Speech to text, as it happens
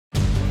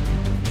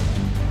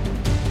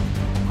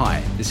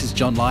This is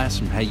John Lias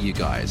from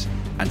HeyUGuys,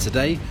 and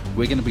today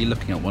we're going to be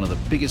looking at one of the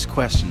biggest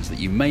questions that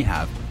you may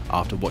have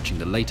after watching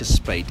the latest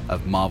spate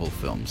of Marvel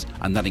films,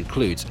 and that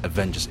includes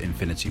Avengers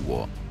Infinity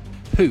War.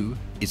 Who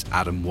is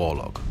Adam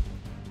Warlock?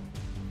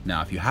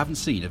 Now, if you haven't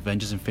seen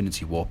Avengers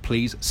Infinity War,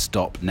 please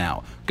stop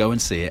now. Go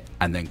and see it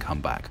and then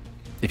come back.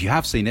 If you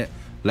have seen it,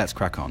 let's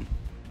crack on.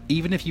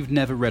 Even if you've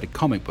never read a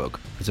comic book,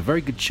 there's a very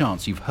good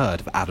chance you've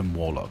heard of Adam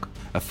Warlock.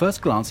 At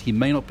first glance, he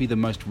may not be the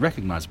most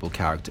recognisable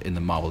character in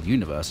the Marvel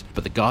Universe,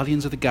 but the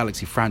Guardians of the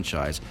Galaxy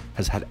franchise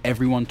has had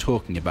everyone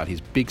talking about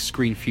his big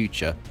screen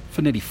future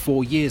for nearly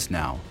 4 years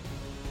now.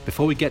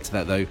 Before we get to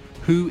that though,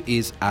 who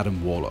is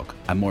Adam Warlock?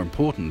 And more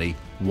importantly,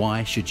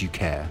 why should you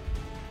care?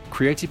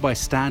 Created by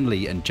Stan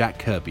Lee and Jack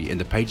Kirby in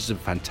the pages of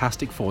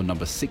Fantastic Four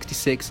number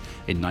 66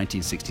 in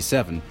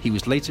 1967, he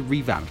was later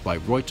revamped by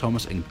Roy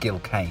Thomas and Gil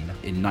Kane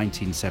in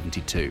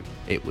 1972.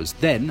 It was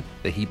then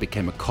that he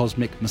became a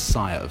cosmic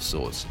messiah of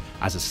sorts,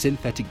 as a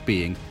synthetic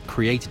being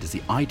created as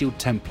the ideal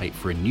template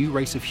for a new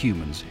race of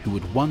humans who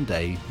would one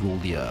day rule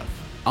the Earth.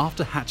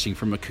 After hatching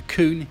from a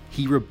cocoon,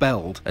 he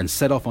rebelled and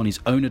set off on his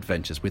own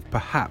adventures with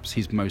perhaps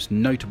his most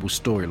notable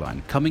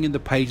storyline coming in the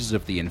pages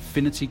of the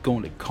Infinity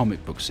Gauntlet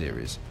comic book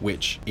series,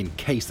 which, in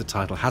case the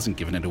title hasn't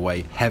given it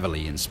away,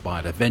 heavily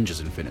inspired Avengers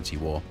Infinity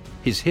War.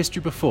 His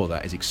history before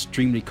that is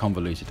extremely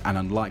convoluted and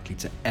unlikely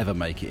to ever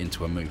make it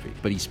into a movie,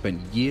 but he spent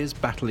years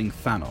battling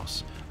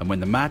Thanos, and when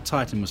the Mad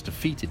Titan was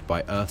defeated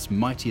by Earth's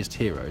mightiest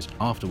heroes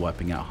after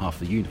wiping out half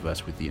the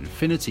universe with the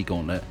Infinity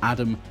Gauntlet,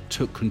 Adam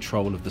took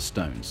control of the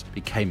stones,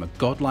 became a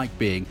godlike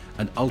being,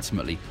 and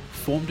ultimately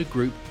formed a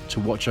group to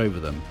watch over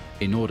them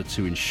in order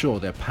to ensure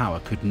their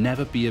power could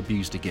never be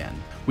abused again.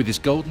 With his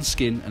golden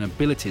skin and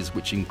abilities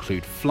which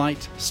include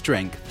flight,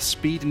 strength,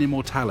 speed and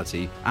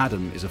immortality,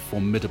 Adam is a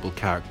formidable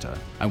character,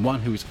 and one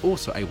who is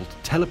also able to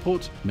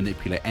teleport,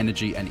 manipulate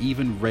energy and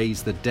even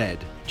raise the dead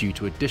due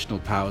to additional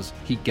powers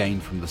he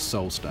gained from the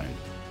Soul Stone.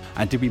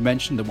 And did we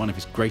mention that one of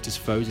his greatest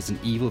foes is an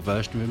evil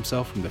version of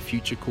himself from the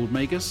future called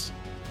Magus?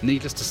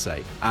 Needless to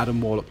say,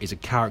 Adam Warlock is a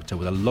character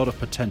with a lot of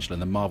potential in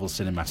the Marvel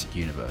Cinematic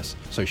Universe,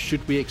 so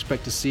should we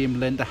expect to see him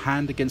lend a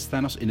hand against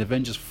Thanos in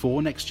Avengers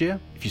 4 next year?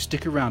 If you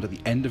stick around at the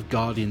end of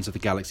Guardians of the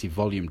Galaxy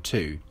Volume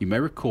 2, you may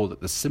recall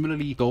that the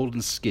similarly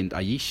golden-skinned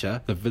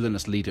Ayesha, the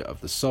villainous leader of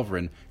the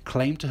Sovereign,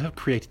 claimed to have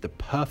created the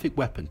perfect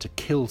weapon to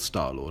kill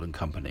Star-Lord and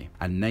company,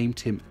 and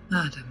named him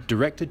Adam.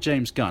 Director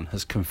James Gunn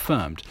has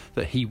confirmed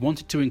that he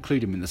wanted to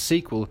include him in the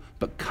sequel,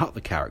 but cut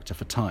the character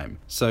for time,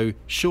 so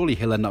surely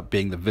he'll end up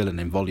being the villain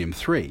in Volume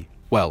 3.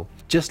 Well,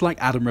 just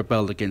like Adam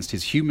rebelled against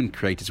his human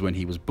creators when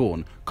he was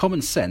born,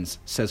 common sense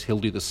says he'll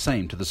do the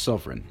same to the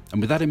Sovereign.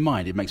 And with that in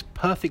mind, it makes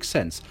perfect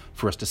sense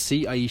for us to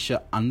see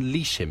Ayesha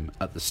unleash him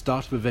at the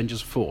start of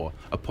Avengers 4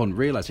 upon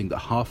realizing that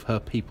half her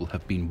people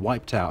have been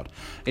wiped out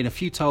in a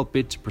futile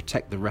bid to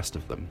protect the rest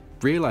of them.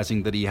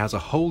 Realizing that he has a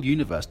whole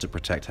universe to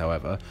protect,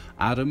 however,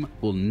 Adam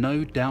will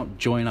no doubt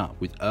join up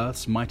with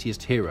Earth's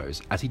mightiest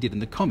heroes, as he did in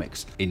the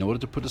comics, in order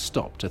to put a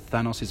stop to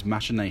Thanos'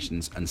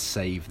 machinations and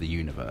save the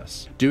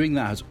universe. Doing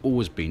that has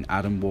always been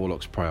Adam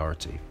Warlock's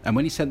priority, and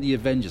when he sent the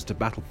Avengers to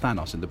battle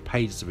Thanos in the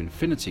pages of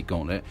Infinity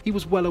Gauntlet, he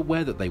was well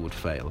aware that they would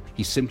fail.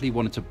 He simply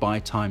wanted to buy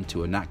time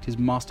to enact his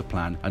master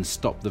plan and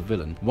stop the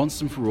villain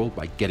once and for all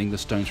by getting the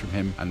stones from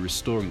him and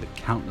restoring the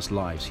countless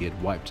lives he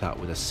had wiped out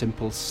with a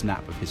simple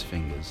snap of his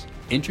fingers.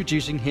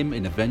 Introducing him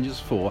in Avengers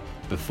 4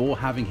 before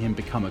having him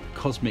become a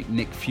cosmic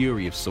Nick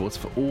Fury of sorts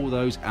for all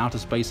those outer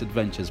space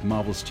adventures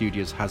Marvel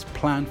Studios has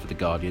planned for the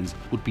Guardians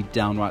would be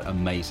downright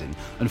amazing,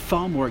 and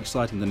far more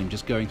exciting than him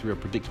just going through a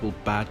predictable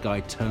bad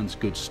guy turns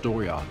good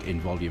story arc in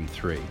Volume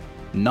 3.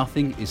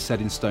 Nothing is set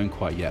in stone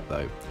quite yet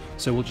though,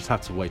 so we'll just have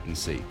to wait and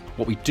see.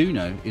 What we do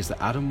know is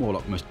that Adam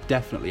Warlock most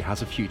definitely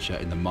has a future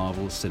in the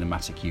Marvel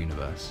Cinematic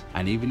Universe,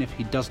 and even if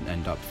he doesn't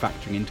end up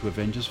factoring into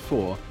Avengers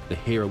 4, the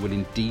hero will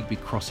indeed be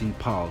crossing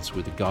paths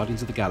with the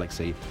Guardians of the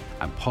Galaxy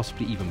and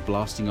possibly even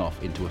blasting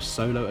off into a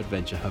solo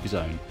adventure of his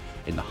own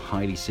in the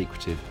highly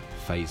secretive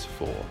Phase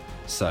 4.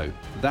 So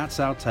that's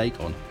our take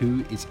on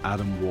who is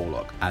Adam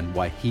Warlock and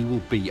why he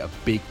will be a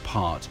big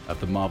part of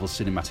the Marvel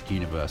Cinematic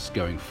Universe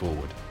going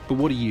forward. But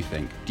what do you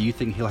think? Do you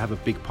think he'll have a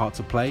big part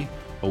to play,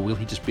 or will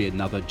he just be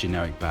another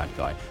generic bad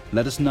guy?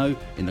 Let us know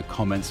in the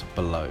comments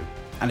below.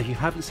 And if you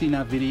haven't seen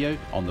our video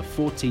on the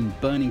 14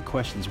 burning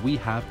questions we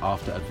have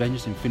after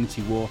Avengers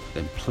Infinity War,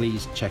 then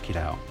please check it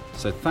out.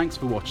 So thanks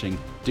for watching,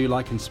 do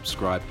like and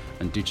subscribe,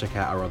 and do check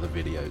out our other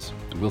videos.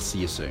 And we'll see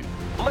you soon.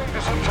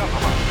 Ladies and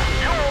gentlemen,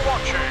 you're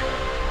watching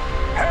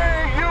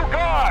Hey You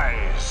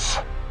Guys!